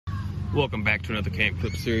Welcome back to another Camp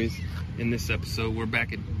Clip series. In this episode, we're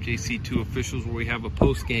back at JC2 Officials where we have a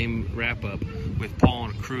post-game wrap-up with Paul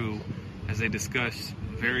and crew as they discuss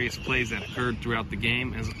various plays that occurred throughout the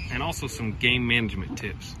game and also some game management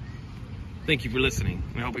tips. Thank you for listening,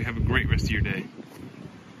 and I hope you have a great rest of your day.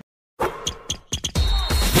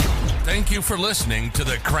 Thank you for listening to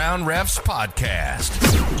the Crown Refs Podcast,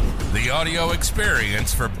 the audio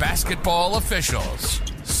experience for basketball officials.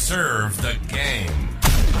 Serve the game.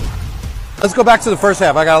 Let's go back to the first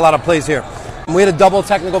half. I got a lot of plays here. We had a double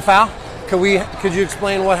technical foul. Could you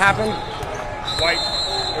explain what happened?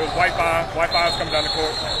 It was white fives coming down the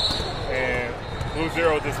court, and blue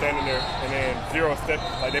zero just standing there, and then zero stepped,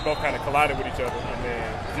 like they both kind of collided with each other, and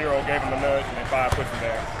then zero gave him a nudge, and then five pushed him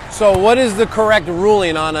down. So what is the correct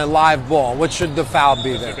ruling on a live ball? What should the foul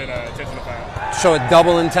be there? It should have been an intentional foul. So a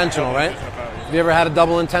double intentional, right? Intentional foul, yeah. Have you ever had a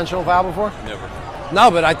double intentional foul before? Never. No,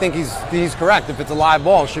 but I think he's correct. If it's a live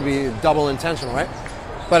ball, it should be double intentional, right?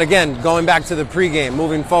 But again, going back to the pregame,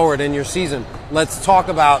 moving forward in your season, let's talk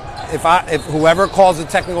about if whoever calls a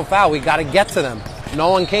technical foul, we got to get to them. No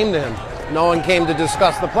one came to him. No one came to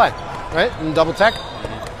discuss the play, right? In double tech,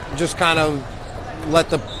 just kind of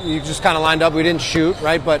you just kind of lined up. We didn't shoot,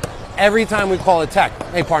 right? But every time we call a tech,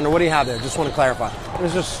 hey partner, what do you have there? Just want to clarify.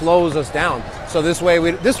 This just slows us down. So this way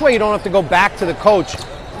you don't have to go back to the coach.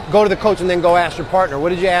 Go to the coach and then go ask your partner. What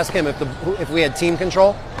did you ask him if we had team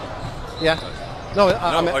control? Yeah? No,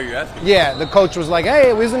 are you asking? Yeah, the coach was like,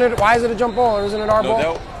 hey, why is it a jump ball or isn't it our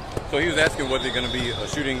ball? So he was asking was it going to be a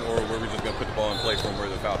shooting or were we just going to put the ball in play from where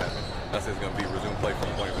the foul happened? That's it's going to be resume play from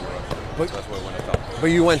the point of interruption. That's what it went to top. But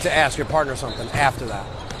you went to ask your partner something after that.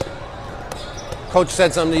 Coach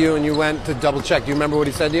said something to you and you went to double check. Do you remember what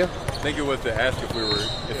he said to you? I think it was to ask if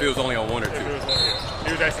it was only on one or two.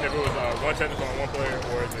 He was asking if it was one technical on one player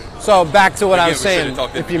or is it... So back to what I was saying,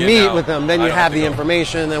 if you meet with them, then you have the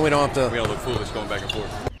information, then we don't have to... We don't look foolish going back and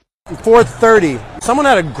forth. 4:30, someone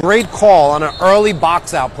had a great call on an early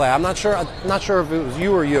box out play. I'm not sure if it was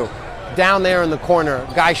you or you. Down there in the corner,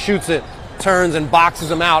 guy shoots it, turns and boxes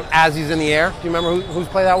him out as he's in the air. Do you remember whose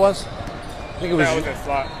play that was? I think it was you. I was in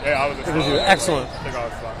slot. Excellent. I think I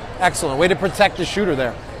was slot. Excellent. Way to protect the shooter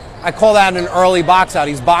there. I call that an early box out.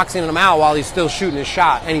 He's boxing him out while he's still shooting his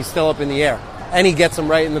shot, and he's still up in the air. And he gets him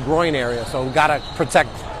right in the groin area, so we've got to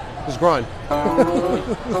protect his groin.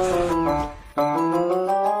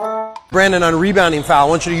 Brandon, on rebounding foul, I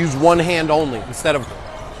want you to use one hand only instead of,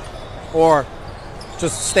 or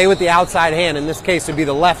just stay with the outside hand. In this case, it would be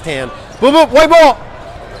the left hand. Boom, boom, white ball!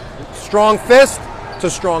 Strong fist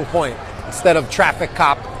to strong point. Instead of traffic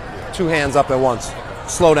cop, two hands up at once.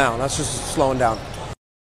 Slow down. That's just slowing down.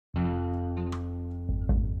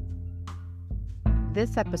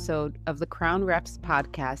 This episode of the Crown Refs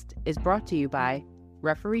Podcast is brought to you by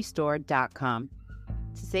RefereeStore.com.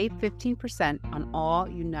 To save 15% on all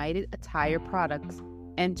United Attire products,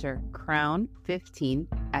 enter Crown15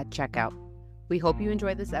 at checkout. We hope you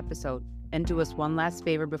enjoy this episode and do us one last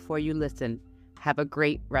favor before you listen. Have a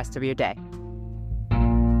great rest of your day.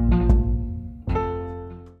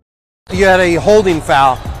 You had a holding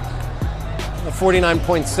foul, a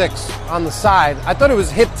 49.6 on the side. I thought it was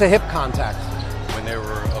hip-to-hip contact. When they were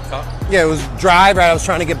up top? Yeah, it was drive, right? I was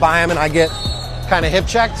trying to get by him, and I get kind of hip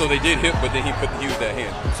checked. So they did hip, but then he used that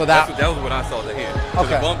hand. So that was what I saw, the hand.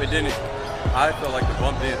 Okay. The bump, I felt like the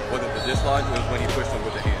bump wasn't the dislodge, it was when he pushed him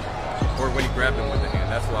with the hand. Or when he grabbed him with the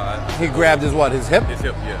hand. That's why he grabbed his what? His hip? His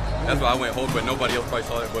hip, yeah. That's why I went hold, but nobody else probably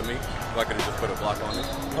saw it but me. So I could have just put a block on it.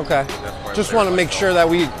 Okay. Just want to make sure that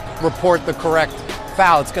we report the correct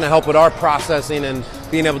foul. It's going to help with our processing and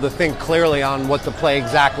being able to think clearly on what the play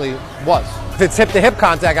exactly was. If it's hip-to-hip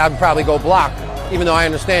contact, I'd probably go block, even though I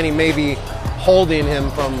understand he may be holding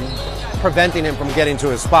him preventing him from getting to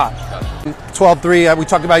his spot. 12-3, we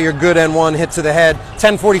talked about your good N1 hit to the head.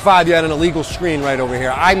 10:45, you had an illegal screen right over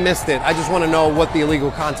here. I missed it. I just want to know what the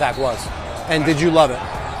illegal contact was. And did you love it?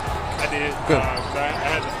 I did. Good. I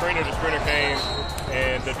had the screener came,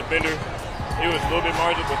 and the defender, it was a little bit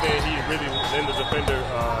margin, but then the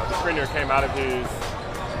screener came out of his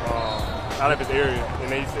area,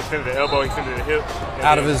 and he extended the elbow, he extended the hip.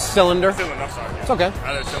 Out of his cylinder? I'm sorry. Yeah. It's okay.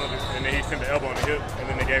 Out of his cylinder, and then he extended the elbow and the hip, and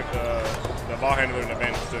then they gave the ball handler an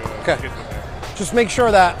advantage to hit with that. Just make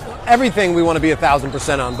sure that everything we want to be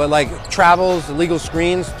 1,000% on, but like travels, illegal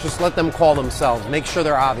screens, just let them call themselves. Make sure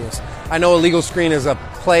they're obvious. I know illegal screen is a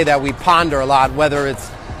play that we ponder a lot, whether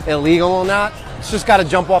it's illegal or not. It's just got to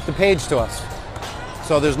jump off the page to us.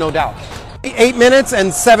 So there's no doubt. 8 minutes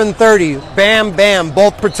and 7:30. Bam, bam,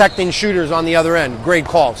 both protecting shooters on the other end. Great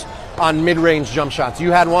calls on mid-range jump shots.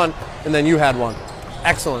 You had one, and then you had one.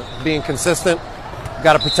 Excellent. Being consistent.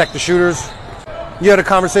 Got to protect the shooters. You had a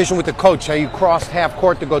conversation with the coach, how you crossed half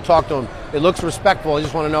court to go talk to him. It looks respectful. I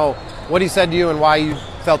just want to know what he said to you and why you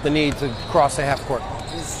felt the need to cross the half court.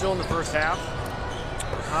 This is still in the first half.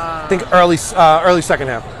 I think early second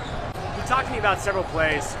half. He talked to me about several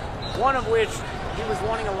plays, one of which he was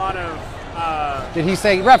wanting a lot of... Did he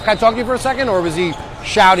say, "Ref, can I talk to you for a second," or was he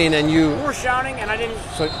shouting and you... We were shouting, and I didn't...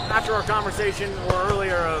 So, after our conversation or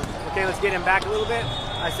earlier of, okay, let's get him back a little bit,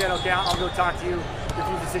 I said, okay, I'll go talk to you,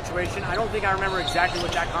 defuse the situation. I don't think I remember exactly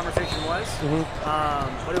what that conversation was,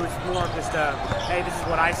 but it was more of just, hey, this is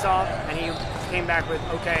what I saw, and he came back with,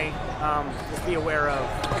 okay, just be aware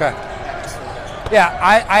of... Okay.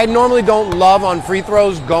 Yeah, I normally don't love on free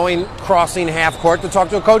throws crossing half court to talk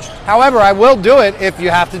to a coach. However, I will do it if you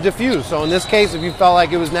have to defuse. So in this case, if you felt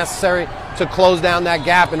like it was necessary to close down that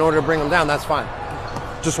gap in order to bring them down, that's fine.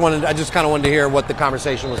 I just kind of wanted to hear what the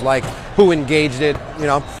conversation was like, who engaged it, you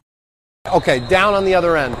know. Okay, down on the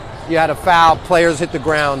other end, you had a foul, players hit the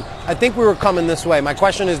ground. I think we were coming this way. My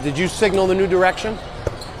question is, did you signal the new direction?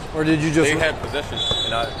 Or did you just... They had possession,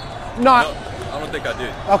 and I don't think I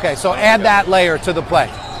did. Okay, so add that layer to the play.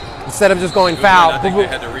 Instead of just going foul. I think they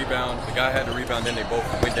had to rebound. The guy had to rebound, then they both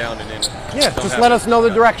went down, and then... Yeah, just let us know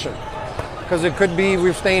the direction. Because it could be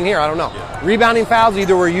we're staying here, I don't know. Yeah. Rebounding fouls,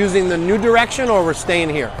 either we're using the new direction or we're staying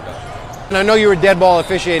here. And I know you were dead ball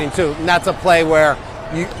officiating too, and that's a play where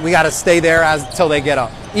we got to stay there until they get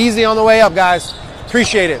up. Easy on the way up, guys.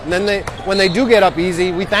 Appreciate it. And then when they do get up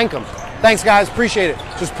easy, we thank them. Thanks, guys. Appreciate it.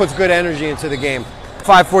 Just puts good energy into the game.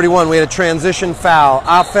 5:41, we had a transition foul.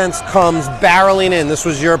 Offense comes barreling in. This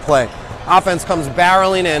was your play. Offense comes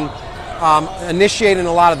barreling in, initiating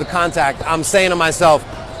a lot of the contact. I'm saying to myself,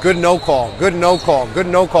 good no call, good no call, good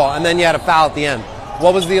no call. And then you had a foul at the end.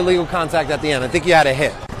 What was the illegal contact at the end? I think you had a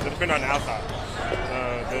hit. The defender on the outside.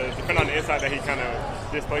 The defender on the inside that he kind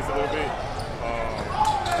of displaced a little bit.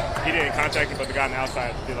 He didn't contact him, but the guy on the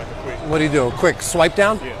outside did like a quick. What did he do? A quick swipe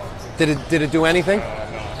down? Yeah. Did it do anything? No.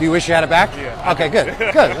 Do you wish you had it back? Yeah. Okay, good.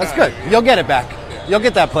 Good. That's good. You'll get it back. You'll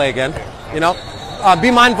get that play again. You know, be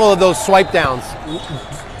mindful of those swipe downs.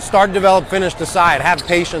 Start, develop, finish, decide. Have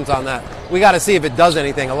patience on that. We got to see if it does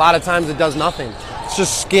anything. A lot of times it does nothing. It's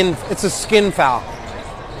just skin. It's a skin foul.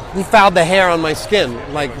 He fouled the hair on my skin.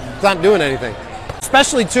 Like, it's not doing anything.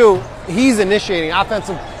 Especially too, he's initiating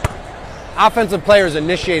offensive players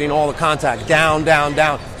initiating all the contact. Down, down,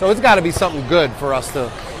 down. So it's got to be something good for us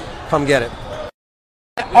to come get it.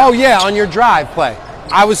 Oh yeah, on your drive play.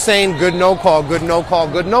 I was saying good no call, good no call,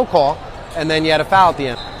 good no call, and then you had a foul at the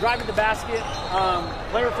end. Driving the basket,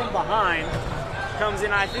 player from behind comes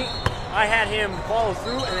in. I think I had him follow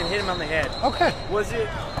through and then hit him on the head. Okay. Was it,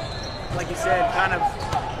 like you said, kind of,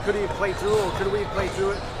 could he have played through or could we have played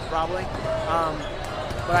through it? Probably.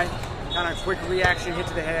 But I kind of quick reaction, hit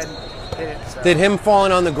to the head, hit it. So. Did him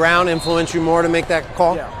falling on the ground influence you more to make that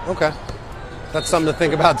call? Yeah. Okay. That's something to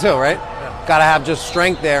think about too, right? Got to have just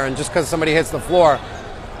strength there, and just because somebody hits the floor,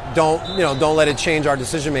 don't let it change our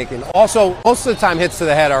decision making. Also, most of the time hits to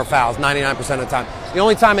the head are fouls, 99% of the time. The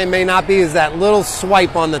only time it may not be is that little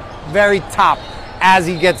swipe on the very top as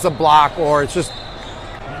he gets a block, or it's just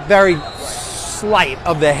very slight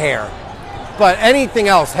of the hair. But anything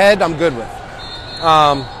else, head, I'm good with.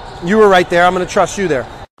 You were right there. I'm going to trust you there.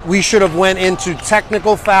 We should have went into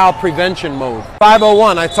technical foul prevention mode.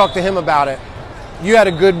 5:01, I talked to him about it. You had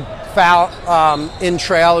a good foul in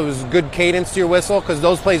trail. It was good cadence to your whistle, because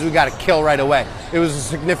those plays we got to kill right away. It was a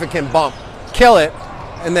significant bump. Kill it,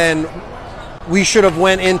 and then we should have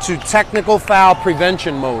went into technical foul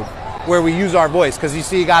prevention mode, where we use our voice, because you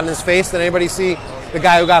see he got in his face. Did anybody see the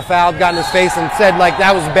guy who got fouled got in his face and said like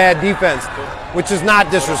that was bad defense, which is not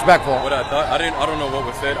disrespectful? What I thought, I don't know what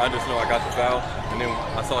was said. I just know I got the foul, and then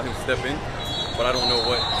I saw him step in, but I don't know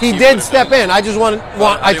what he did step in. I just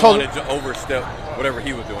I told him to overstep whatever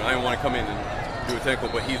he was doing. I didn't want to come in and do a tackle,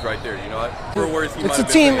 but he's right there. You know, it's a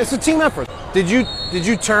team. It's a team effort. Did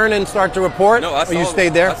you turn and start to report? No, I saw. Or you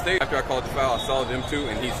stayed there. I stayed after I called the foul. I saw them too,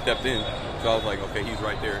 and he stepped in. So I was like, okay, he's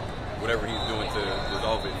right there. Whatever he's doing to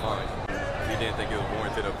resolve it, fine. If he didn't think it was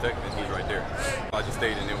warranted of tech, then he's right there. I just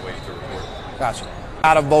stayed and then waited to report. Gotcha.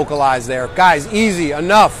 How to vocalize there, guys. Easy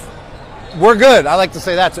enough. We're good. I like to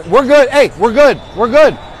say that. We're good. Hey, we're good. We're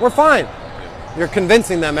good. We're fine. You're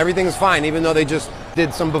convincing them everything's fine, even though they just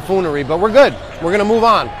did some buffoonery. But we're good. We're gonna move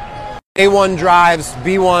on. A1 drives.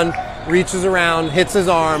 B1 reaches around, hits his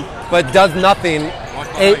arm, but does nothing.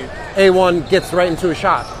 A1 gets right into a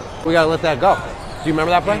shot. We gotta let that go. Do you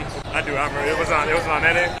remember that play? I do. I remember. It was on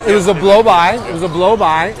that end. It was a blow by. It was a blow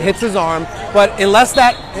by. Hits his arm. But unless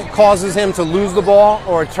that causes him to lose the ball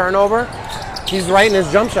or a turnover, he's right in his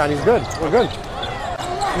jump shot. He's good. We're good.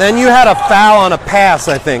 Then you had a foul on a pass,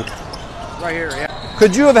 I think. Right here, yeah.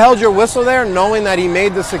 Could you have held your whistle there knowing that he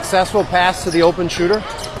made the successful pass to the open shooter?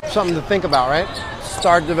 Something to think about, right?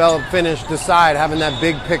 Start, develop, finish, decide, having that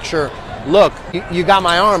big picture look. You got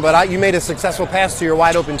my arm, but you made a successful pass to your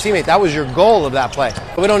wide open teammate. That was your goal of that play.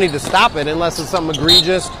 But we don't need to stop it unless it's something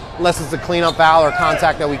egregious, unless it's a cleanup foul or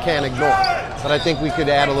contact that we can't ignore. But I think we could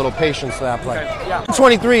add a little patience to that play. Okay, yeah.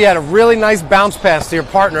 23, you had a really nice bounce pass to your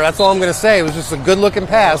partner. That's all I'm going to say. It was just a good-looking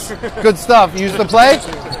pass. Good stuff. Use the play.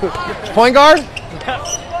 Point guard?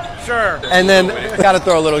 Sure. And then got to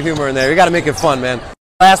throw a little humor in there. You got to make it fun, man.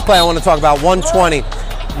 Last play I want to talk about, 120.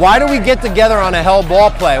 Why do we get together on a held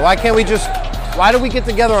ball play? Why do we get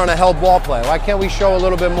together on a held ball play? Why can't we show a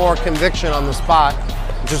little bit more conviction on the spot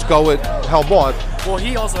and just go with held ball? Well,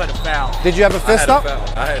 he also had a foul. Did you have a fist up?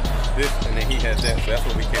 I had this, and then he had that, so that's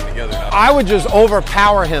when we came together. I would just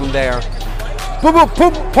overpower him there. Boop, boop,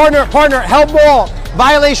 boop, partner, held ball.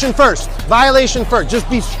 Violation first. Just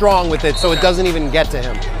be strong with it so it doesn't even get to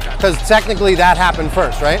him. Because technically that happened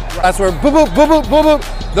first, right? That's where boop, boop, boop, boop, boop,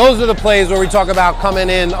 boop. Those are the plays where we talk about coming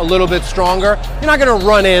in a little bit stronger. You're not going to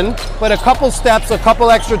run in, but a couple steps, a couple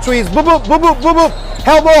extra tweets. Boop, boop, boop, boop, boop, boop.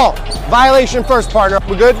 Held ball. Violation first, partner.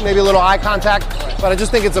 We're good? Maybe a little eye contact. But I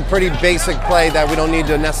just think it's a pretty basic play that we don't need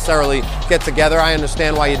to necessarily get together. I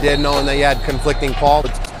understand why you did, knowing that you had conflicting calls.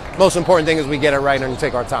 Most important thing is we get it right and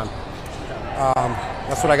take our time.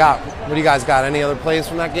 That's what I got. What do you guys got? Any other plays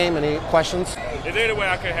from that game? Any questions? Is there any way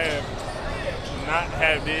I could have not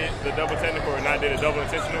have did the double technical or not did a double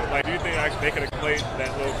intentional? Like, do you think they could have played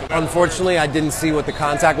that little? Unfortunately, I didn't see what the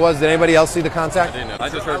contact was. Did anybody else see the contact? I didn't. I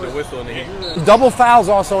just heard the whistle and then he... Double foul's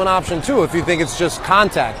also an option too if you think it's just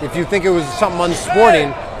contact. If you think it was something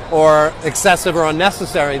unsporting or excessive or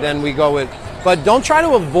unnecessary, then we go with. But don't try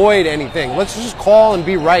to avoid anything. Let's just call and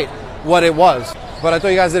be right what it was. But I thought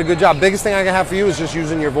you guys did a good job. Biggest thing I can have for you is just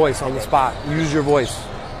using your voice on the spot. Use your voice.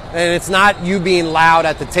 And it's not you being loud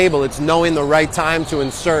at the table. It's knowing the right time to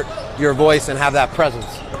insert your voice and have that presence.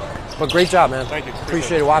 But great job, man. Thank you.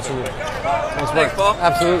 Appreciate watching you. Nice work. Thanks, Paul.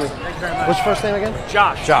 Absolutely. Thank you very much. What's your first name again?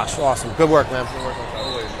 Josh. Josh. Awesome. Good work, man.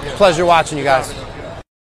 Pleasure watching you guys.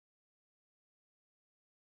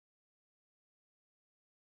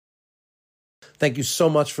 Thank you so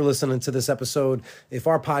much for listening to this episode. If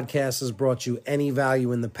our podcast has brought you any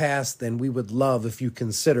value in the past, then we would love if you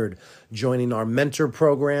considered joining our mentor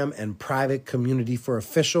program and private community for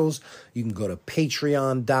officials. You can go to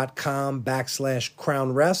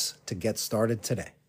patreon.com/crownrefs to get started today.